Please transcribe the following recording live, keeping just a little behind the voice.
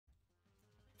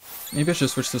Maybe I should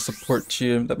switch to support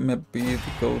Chia. That might be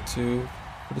the go-to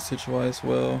for the Situation as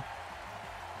well.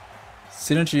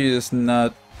 Synergy is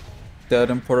not that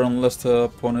important unless the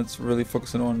opponent's really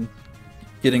focusing on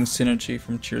getting synergy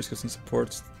from cheer skills and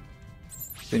supports.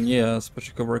 Then yeah,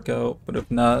 special could work out. But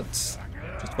if not,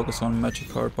 just focus on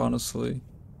Magikarp, honestly.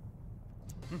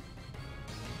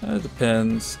 It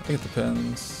depends. I think it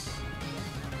depends.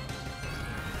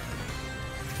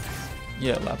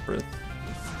 Yeah, Lapras.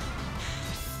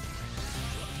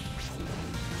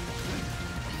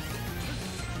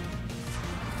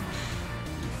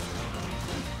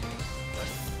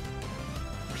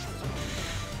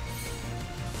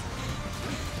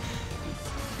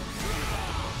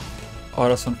 Oh,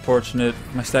 that's unfortunate.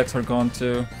 My stacks are gone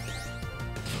too.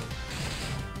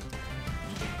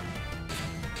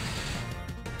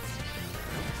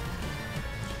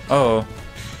 Oh.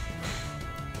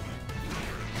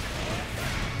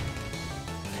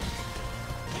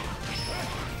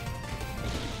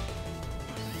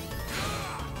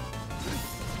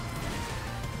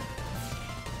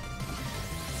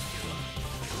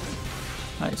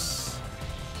 Nice.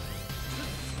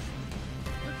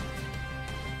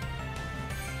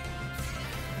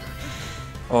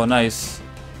 Oh, nice.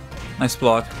 Nice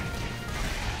block.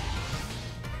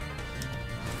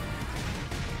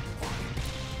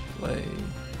 Play.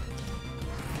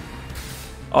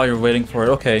 Oh, you're waiting for it.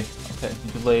 Okay. Okay.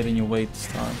 You delayed and you wait this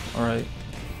time. Alright.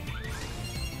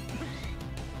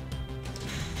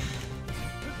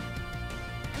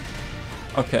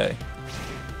 Okay.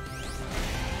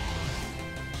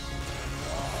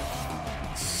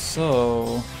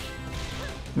 So...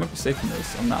 I might be safe in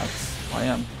this. I'm not. I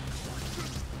am.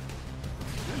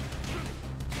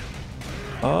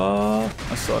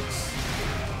 That sucks.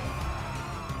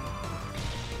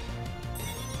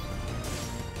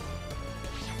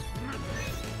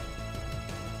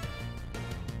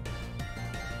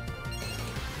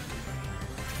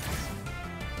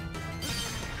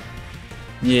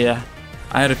 Yeah,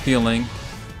 I had a feeling.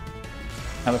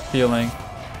 I had a feeling.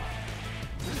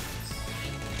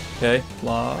 Okay,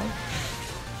 block.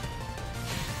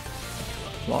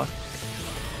 Block.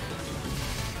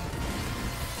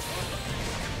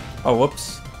 Oh,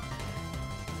 whoops.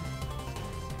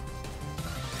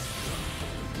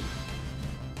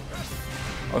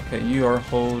 Okay, you are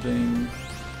holding.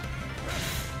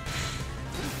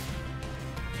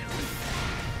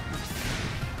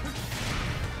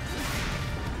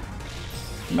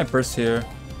 My burst here.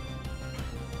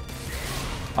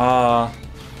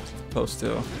 Supposed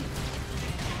to.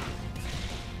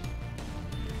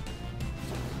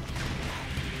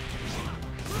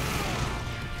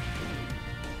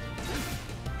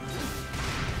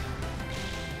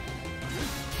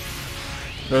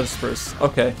 There's first.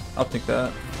 Okay, I'll take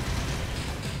that.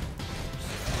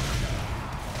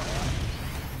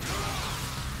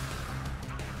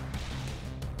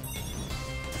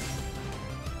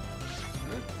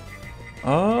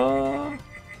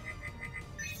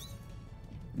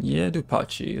 Yeah, do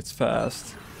Pachi. It's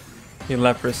fast. Okay,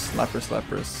 Lapras, Lapras,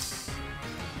 Lapras.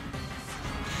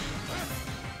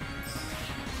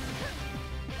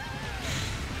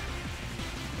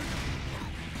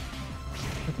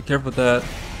 Be careful with that.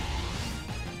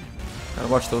 Gotta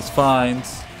watch those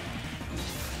fines.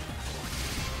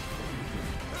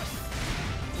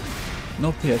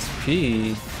 No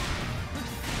PSP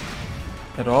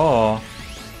at all.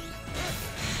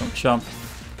 Don't jump.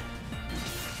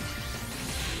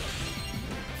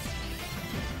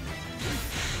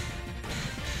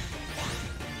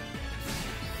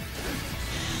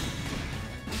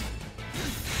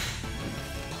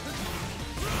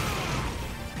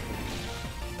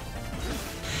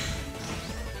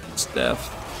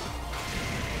 Steph.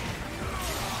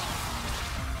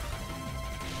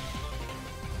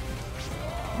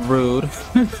 Rude.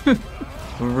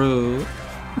 Rude.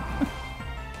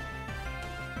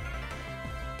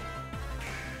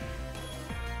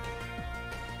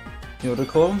 Yo, the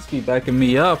clones be backing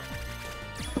me up.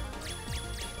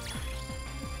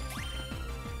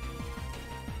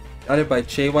 Got it by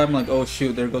Chaywa, I'm like, oh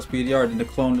shoot, there goes BDR. And the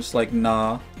clone just like,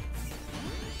 nah.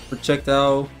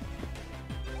 Projectile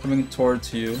coming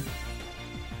towards you.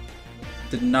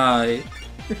 Denied.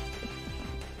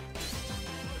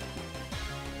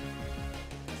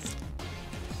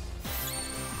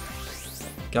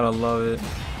 Gotta love it.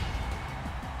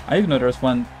 I even know there's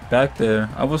one back there.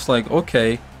 I was like,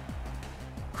 okay.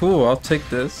 Cool, I'll take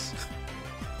this.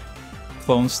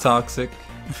 Clone's toxic.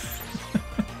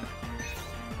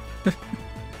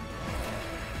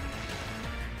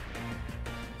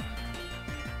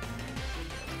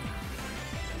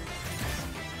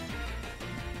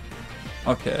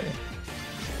 Okay.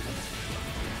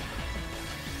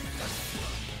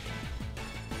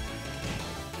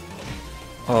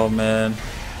 Oh man.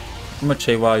 I'm a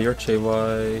Chey, you're Chey.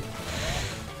 Oh,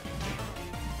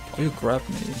 you grabbed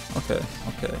me. Okay,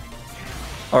 okay.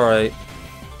 Alright.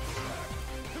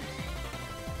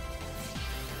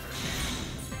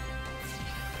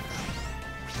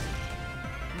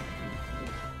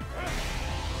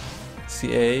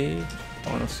 CA?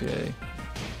 Oh no, CA.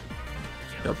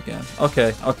 Grab again.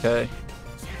 Okay, okay.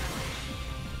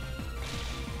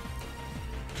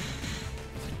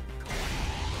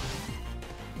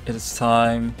 It is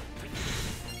time.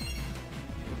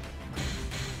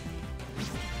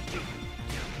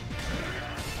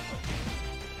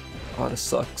 Oh, this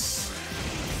sucks.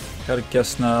 Gotta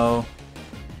guess now.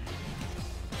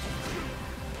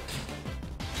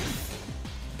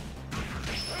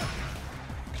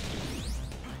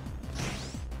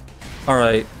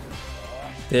 Alright.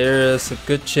 There is a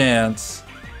good chance.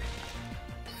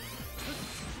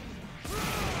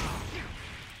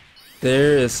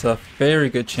 There is a very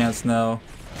good chance now.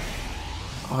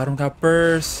 Oh, I don't got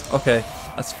burst. Okay,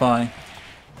 that's fine.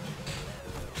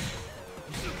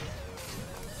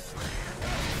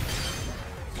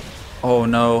 Oh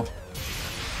no.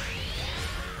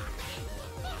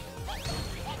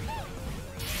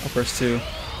 Oh, burst 2.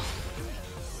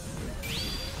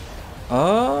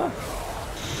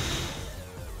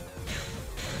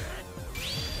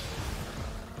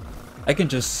 I can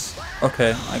just...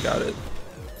 Okay, I got it.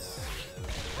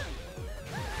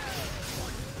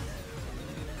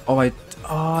 Oh, I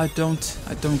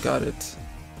don't got it.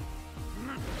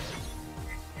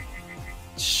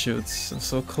 Shoot,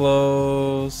 so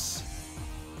close.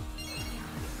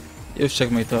 It was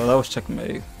checkmate though, that was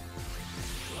checkmate.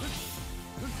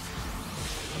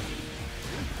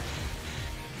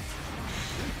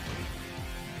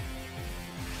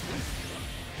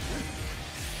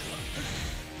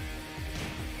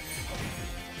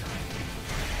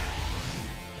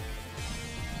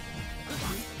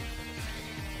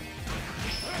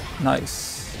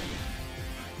 Nice.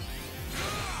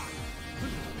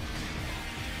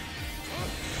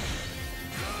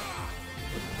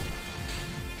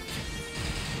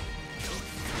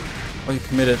 Oh, you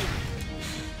committed.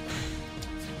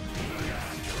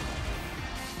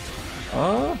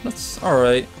 Oh, that's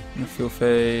alright. In the field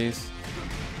phase.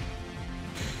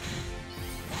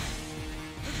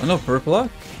 Oh no, purple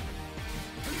luck.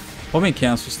 Homing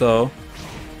cancels though.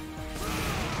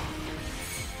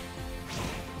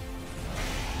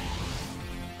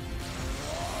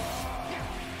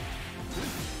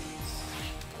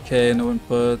 Okay, no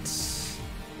inputs.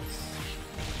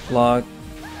 Block.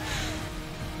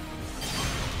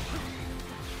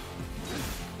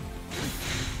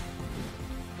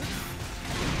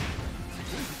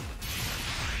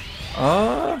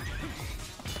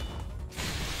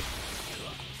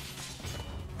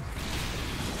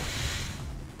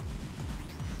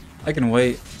 I can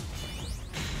wait.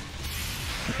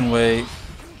 I can wait.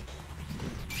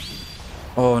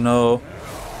 Oh no.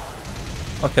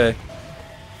 Okay.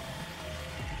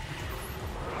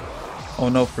 Oh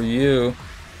no, for you.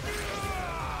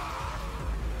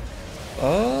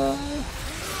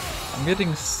 I'm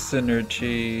getting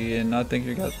synergy, and I think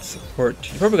you got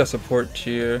support. You probably got support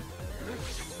cheer.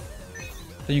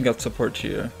 I think you got support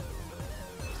cheer.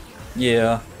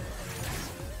 Yeah.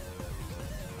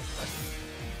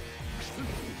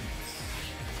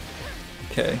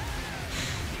 Okay.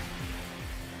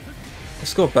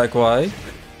 Let's go back Y.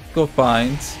 Go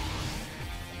find.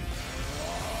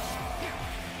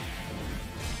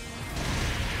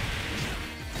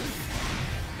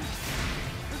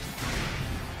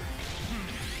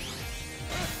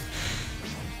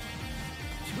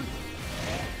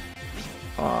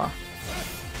 Ah.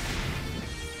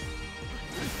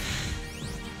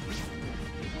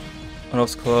 That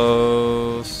was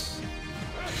close.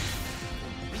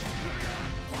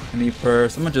 I need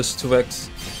burst. I'm gonna just 2x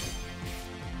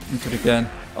into it again.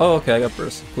 Oh, okay, I got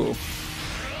burst. Cool.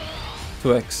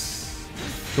 2x.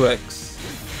 2x.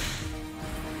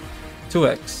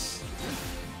 2x.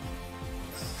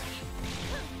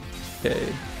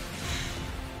 Okay.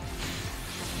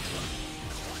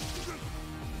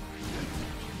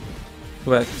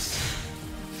 Two X.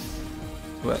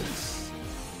 2x.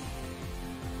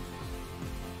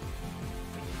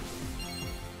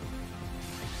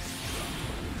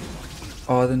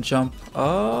 Oh, I didn't jump.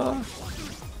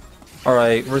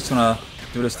 Alright, we're just gonna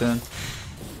do this then.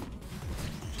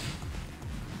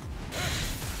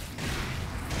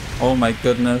 Oh my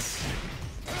goodness.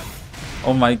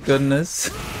 Oh my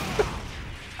goodness.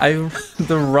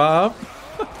 The rob.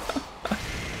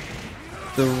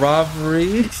 The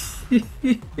robbery.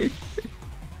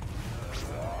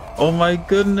 Oh my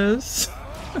goodness.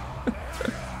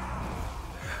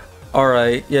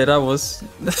 Alright, yeah, that was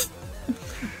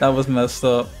that was messed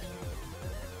up.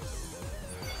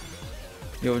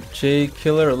 Yo, J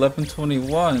Killer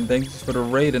 1121, thanks for the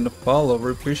raid and the follow.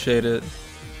 We appreciate it.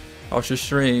 How's your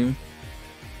stream?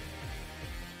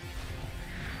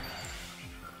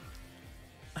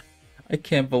 I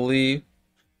can't believe.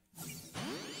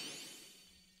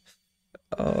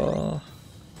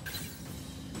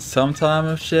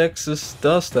 Sometimes Shix just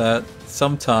does that.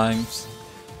 Sometimes.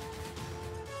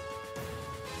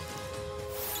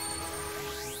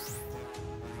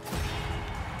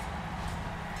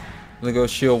 They go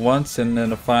shield once and then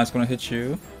the fire's gonna hit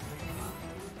you.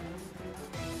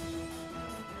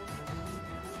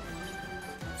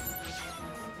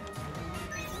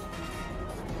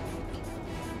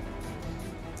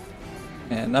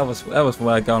 Man, that was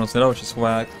whack, honestly. That was just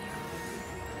whack.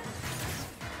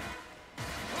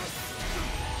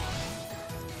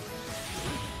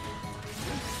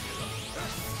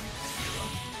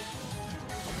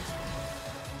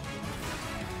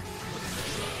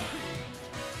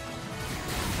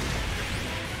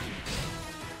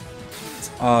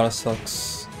 Oh, that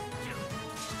sucks.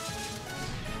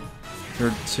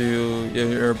 You're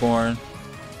airborne.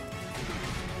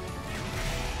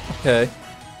 Okay.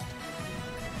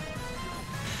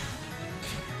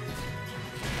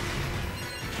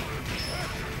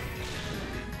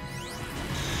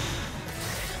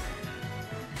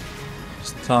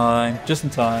 Just in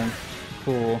time.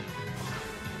 Cool.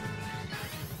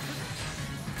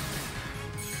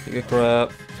 Take a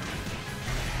grab.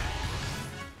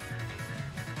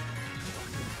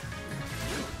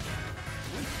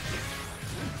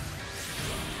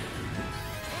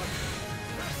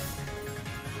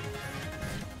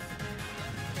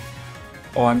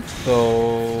 Oh, I'm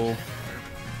so...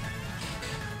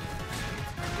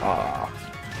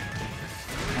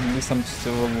 At least I'm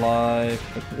still alive,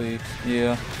 at least.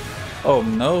 Yeah. Oh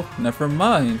no, never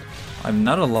mind. I'm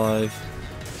not alive.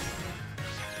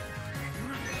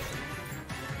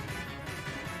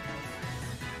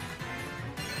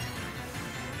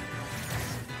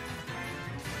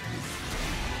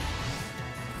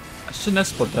 I shouldn't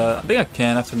explode that. I think I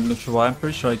can after the neutral Y. I'm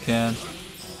pretty sure I can.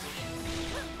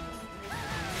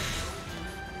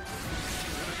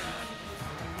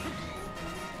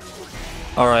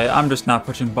 Alright, I'm just not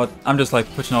pushing I'm just like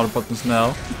pushing all the buttons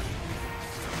now.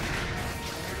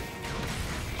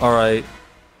 Alright.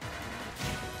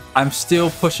 I'm still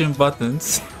pushing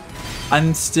buttons.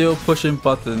 I'm still pushing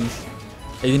buttons.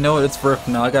 And you know what? It's worth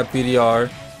now. I got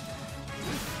BDR.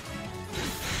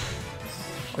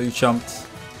 Oh, you jumped.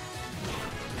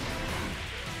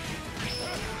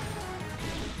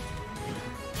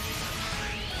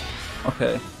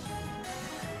 Okay.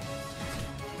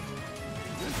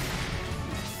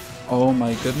 Oh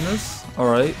my goodness.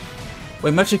 Alright.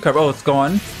 Wait, Magic Carp. Oh, it's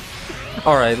gone.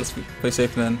 Alright, let's play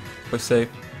safe then. Play safe.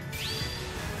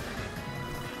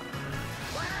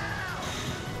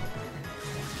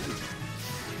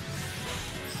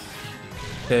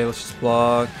 Okay, let's just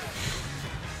block.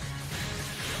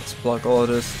 Let's block all of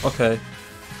this. Okay.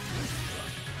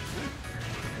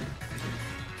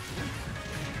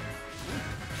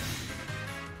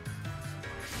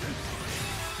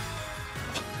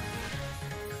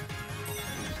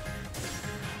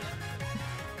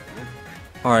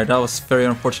 Alright, that was very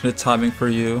unfortunate timing for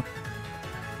you.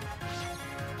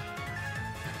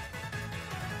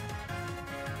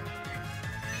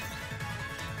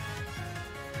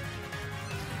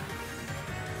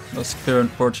 That's very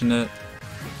unfortunate.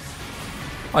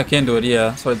 Oh, I can do it, yeah,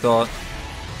 that's what I thought.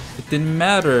 It didn't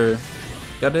matter.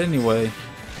 Got it anyway.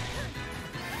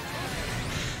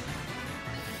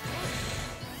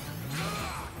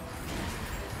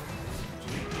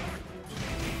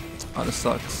 Oh, this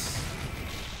sucks.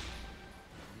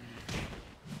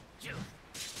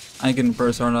 I ain't getting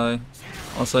burst, aren't I?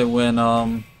 Also, I win,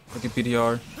 like a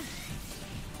PDR.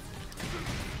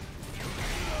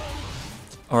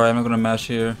 Alright, I'm not gonna mash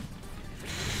here.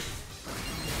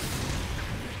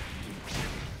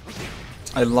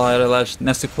 I lied, I lashed.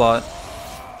 Nasty plot.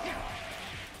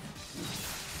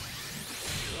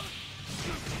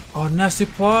 Oh, nasty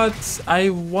plots! I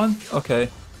want. Okay.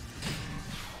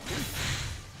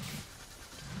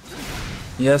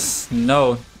 Yes,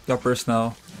 no. Got burst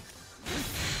now.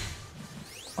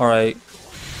 Alright.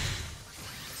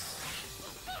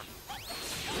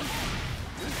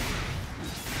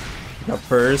 Got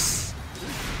burst.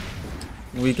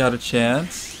 We got a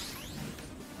chance.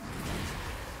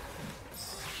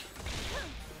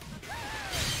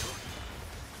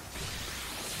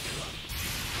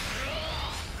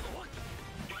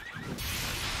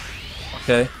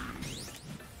 Okay.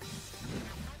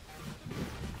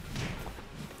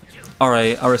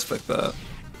 Alright, I respect that.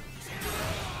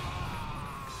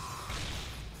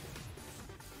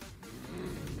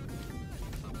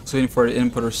 So waiting for an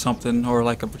input or something, or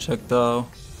like a projectile.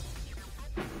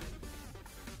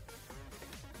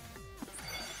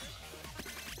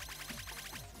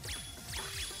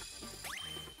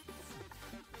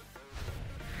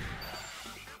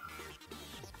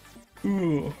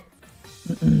 Ooh.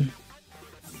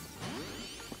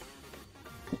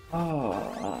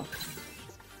 Ah.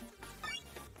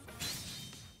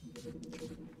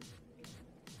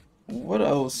 What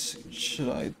else should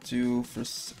I do for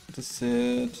the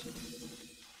Sid?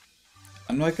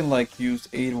 I know I can like use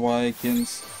 8Y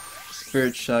against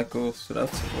Spirit Shackle, so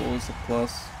that's always a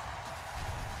plus.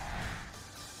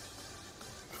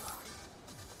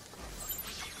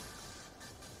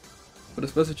 But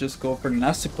it's best to just go for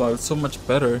Nasty Plot, it's so much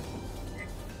better.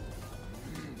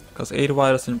 Because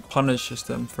 8Y doesn't punish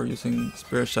them for using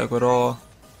Spirit Shackle at all.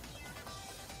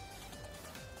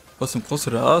 Puts them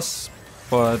closer to us,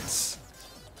 but...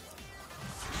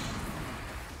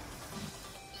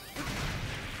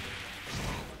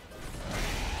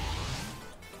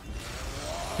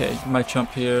 Okay, you might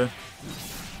jump here.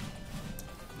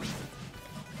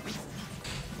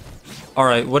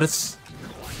 Alright, what is...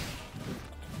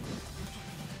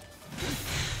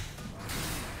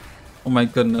 Oh my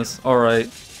goodness,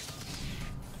 alright.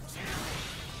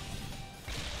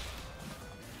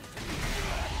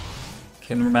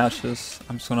 Okay, no matches.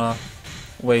 I'm just gonna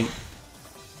wait.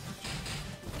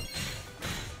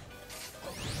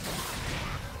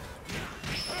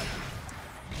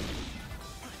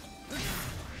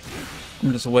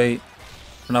 I'm just wait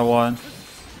from now on.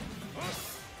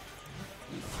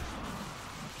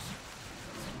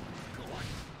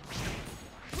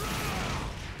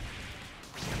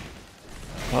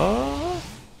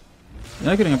 You're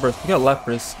not getting a burst. We got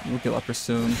Lepers. We'll get Lepers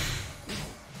soon.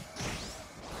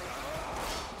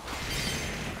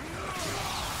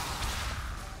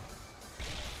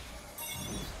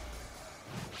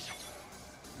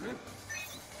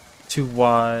 Two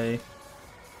Y.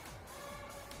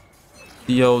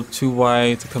 Yo,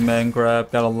 2Y to command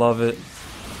grab. Gotta love it.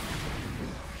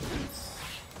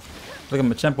 Look,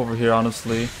 I'm a champ over here,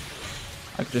 honestly.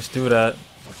 I could just do that.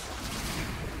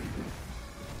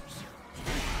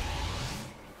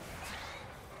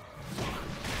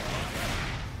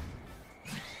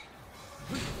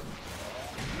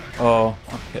 Oh,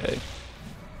 okay.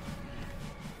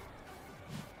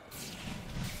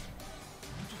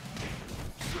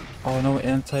 Oh, no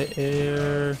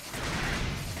anti-air.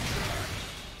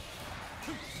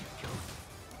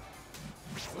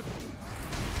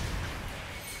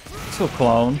 Still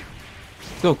clone.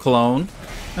 Still clone.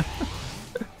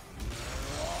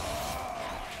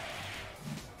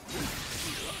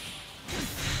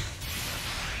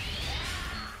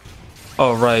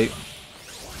 Oh, right.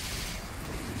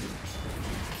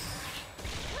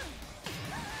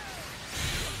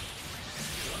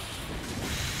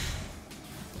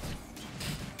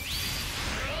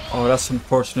 Oh, that's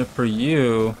unfortunate for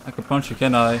you. I could punch you,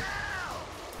 can I?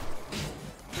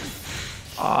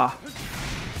 Ah.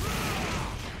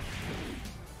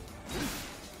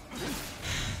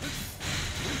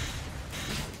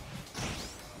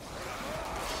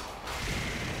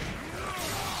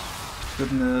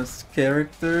 Goodness,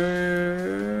 character.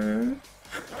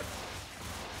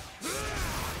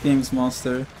 Game's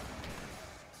Munsterr.